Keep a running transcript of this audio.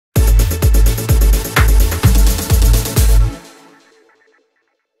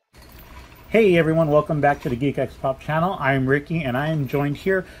Hey everyone, welcome back to the HiJinX Pop channel. I'm Ricky and I am joined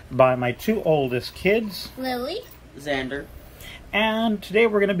here by my two oldest kids, Lily, Zander. And today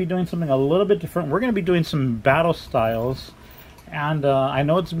we're going to be doing something a little bit different. We're going to be doing some battle styles. And I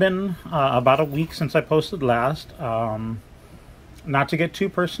know it's been about a week since I posted last. Not to get too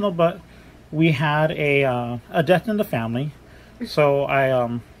personal, but we had a death in the family. So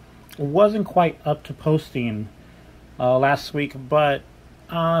I wasn't quite up to posting last week, but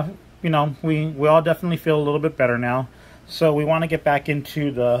you know, we all definitely feel a little bit better now. So we want to get back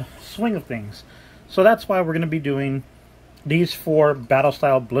into the swing of things. So that's why we're going to be doing these 4 battle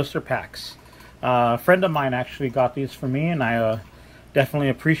style blister packs. A friend of mine actually got these for me, and I definitely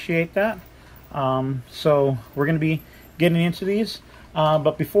appreciate that. So we're going to be getting into these.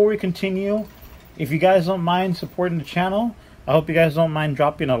 But before we continue, if you guys don't mind supporting the channel, I hope you guys don't mind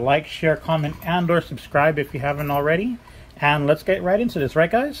dropping a like, share, comment, and or subscribe if you haven't already. And let's get right into this, right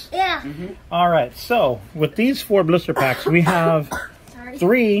guys? Yeah. Alright, so with these 4 blister packs, we have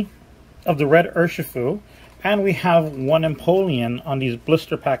 3 of the red Urshifu, and we have 1 Empoleon on these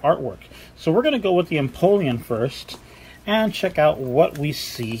blister pack artwork. So we're going to go with the Empoleon first and check out what we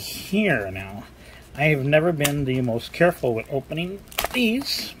see here now. I have never been the most careful with opening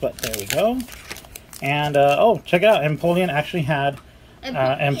these, but there we go. And, oh, check it out. Empoleon actually had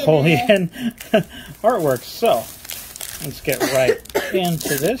Empoleon artwork. So let's get right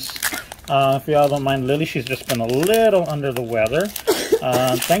into this. If y'all don't mind Lily, she's just been a little under the weather.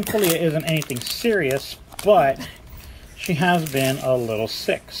 Thankfully, it isn't anything serious, but she has been a little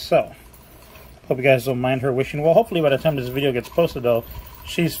sick. So, hope you guys don't mind her wishing well. Hopefully, by the time this video gets posted, though,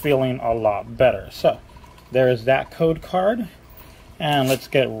 she's feeling a lot better. So, there is that code card. And let's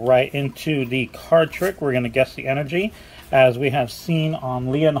get right into the card trick. We're going to guess the energy, as we have seen on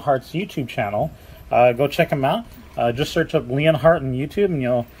Leonhart's YouTube channel. Go check him out. Just search up Leonhart on YouTube and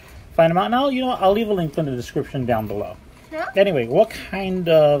you'll find him out. Now, you know, I'll leave a link in the description down below. Yeah. Anyway, what kind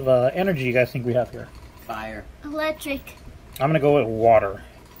of energy you guys think we have here? Fire. Electric. I'm going to go with water.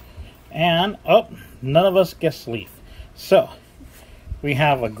 And, oh, none of us guessed leaf. So, we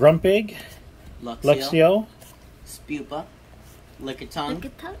have a Grumpig, Luxio, Spupa,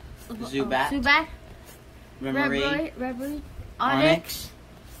 Lickitung, Zubat, Remoraid, Onyx,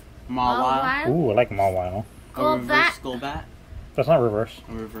 Mawile. Ooh, I like Mawile. A reverse Golbat. That's not reverse.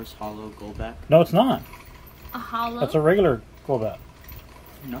 A reverse hollow Golbat. No, it's not. a hollow. That's a regular Golbat.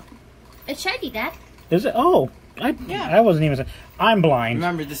 No. It's shiny, Dad. Is it? Oh, I wasn't even saying. I'm blind.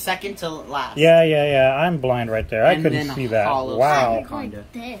 Remember, the second to last. Yeah. I'm blind right there. I And couldn't then see that. hollow Wow. Kinda.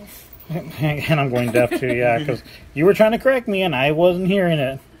 Like this. And I'm going deaf too, yeah, because you were trying to correct me and I wasn't hearing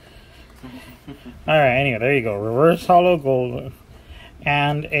it. Alright, anyway, there you go. Reverse hollow gold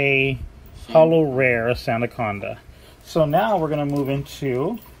and a hollow rare Sandaconda. So now we're going to move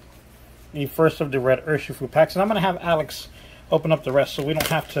into the first of the red Urshifu packs. And I'm going to have Alex open up the rest so we don't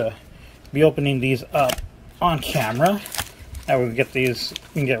have to be opening these up on camera. That we get these,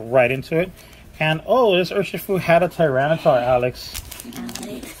 we can get right into it. And oh, this Urshifu had a Tyranitar, Alex.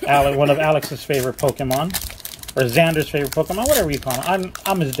 One of Alex's favorite Pokemon, or Xander's favorite Pokemon, whatever you call him.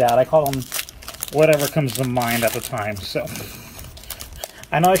 I'm his dad. I call him whatever comes to mind at the time. So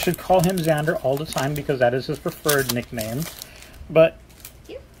I know I should call him Zander all the time because that is his preferred nickname. But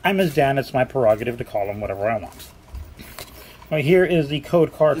I'm his dad. It's my prerogative to call him whatever I want. Well, here is the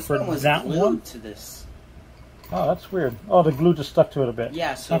code card for that one. To this. Oh, that's weird. Oh, the glue just stuck to it a bit.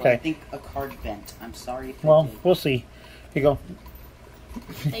 Yeah. So okay. I think a card bent. I'm sorry. If well, we'll see. Here you go.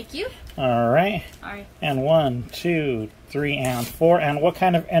 Thank you. Alright. Alright. And 1, 2, 3, and 4. And what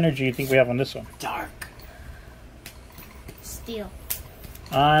kind of energy do you think we have on this one? Dark. Steel.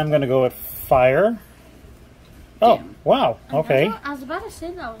 I'm going to go with fire. Oh, Damn. Wow. Okay. I was about to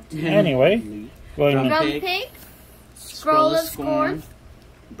say that one. Anyway. Going Grumpig. Scroll of Scorn.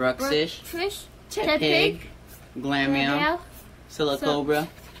 Bruxish. Trish. Tepig. Glameow. Silicobra.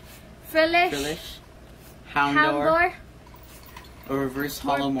 Frillish. Houndour. A reverse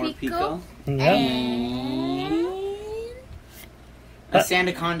hollow Morpeko. Yep. A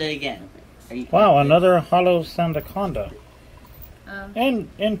Sandaconda again. Wow, another hollow Sandaconda.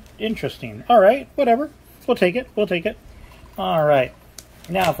 And interesting. Alright, whatever. We'll take it. We'll take it. Alright.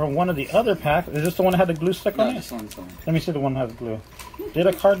 Now, for one of the other packs, is this the one that had the glue stuck on it? This one's the one. Let me see the one that has glue. Did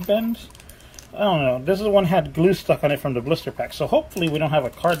a card bend? I don't know. This is the one that had glue stuck on it from the blister pack. So hopefully we don't have a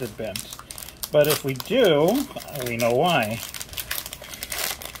card that bends. But if we do, we know why.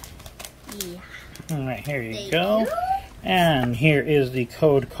 Yeah. Alright, here you go. And here is the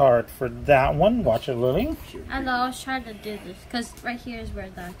code card for that one. Watch it, Lily. I know, I was trying to do this, because right here is where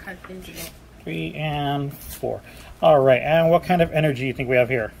the card is. 3 and 4. Alright, and what kind of energy do you think we have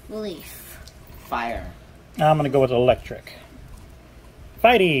here? Leaf. Fire. I'm going to go with electric.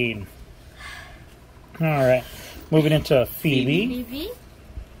 Fighting. Alright. Moving into Phoebe.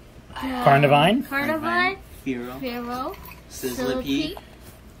 Carnivine. Fearow. Sizzlipede.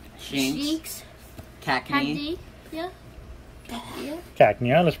 Shinx. Cacnea.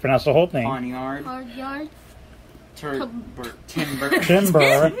 Cacnea. Let's pronounce the whole thing. Hard. Timber.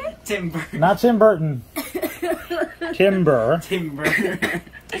 Not Tim Burton. Timber.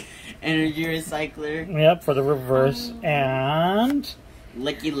 Energy Recycler. Yep, for the reverse. And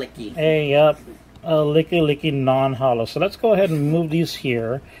Licky. a licky non-hollow. So let's go ahead and move these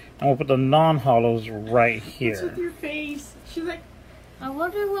here, and we'll put the non-hollows right here. What's with your face? She's like, I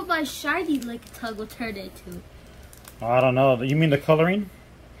wonder what my shiny lick tug will turn into. I don't know. You mean the coloring?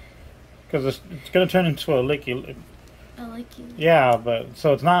 Because it's going to turn into a licky. Yeah, but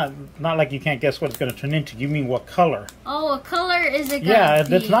so it's not like you can't guess what it's going to turn into. You mean what color? Oh, what color is it? Yeah,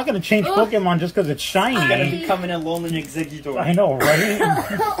 it's not going to change Pokemon just because it's shiny. It's going to become an Alolan Exeggutor. I know,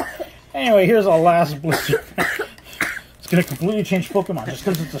 right? Anyway, here's our last blister pack. It's going to completely change Pokemon just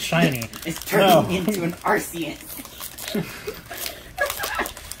because it's a shiny. It's turning into an Arceus.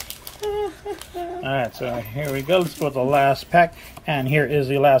 Alright, so here we go. Let's go with the last pack. And here is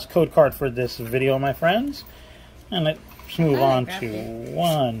the last code card for this video, my friends. And let's move on to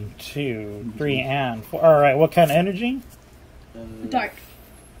 1, 2, 3, and 4. Alright, what kind of energy? Dark.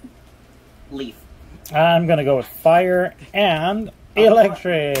 Leaf. I'm going to go with fire and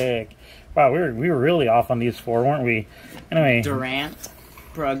electric. Wow, we were really off on these 4, weren't we? Anyway. Durant,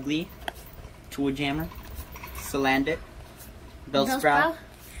 Brugly, Tool Jammer, Salandit, Bellsprout,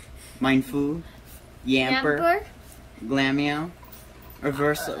 Mindfu, Yamper, Glameow,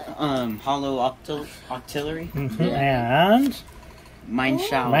 Reverse Hollow Octillery, and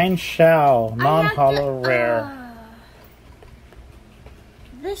Mindshow, non-hollow rare.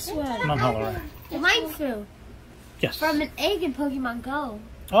 This one. Non-hollow rare. Mindfu. Yes. From an egg in Pokemon Go.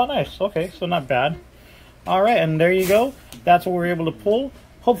 Oh, nice. Okay, so not bad. All right, and there you go. That's what we were able to pull.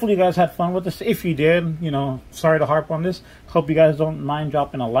 Hopefully you guys had fun with this. If you did, you know, sorry to harp on this. Hope you guys don't mind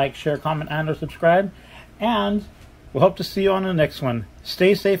dropping a like, share, comment, and or subscribe. And we'll hope to see you on the next one.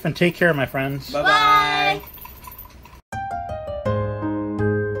 Stay safe and take care, my friends. Bye-bye.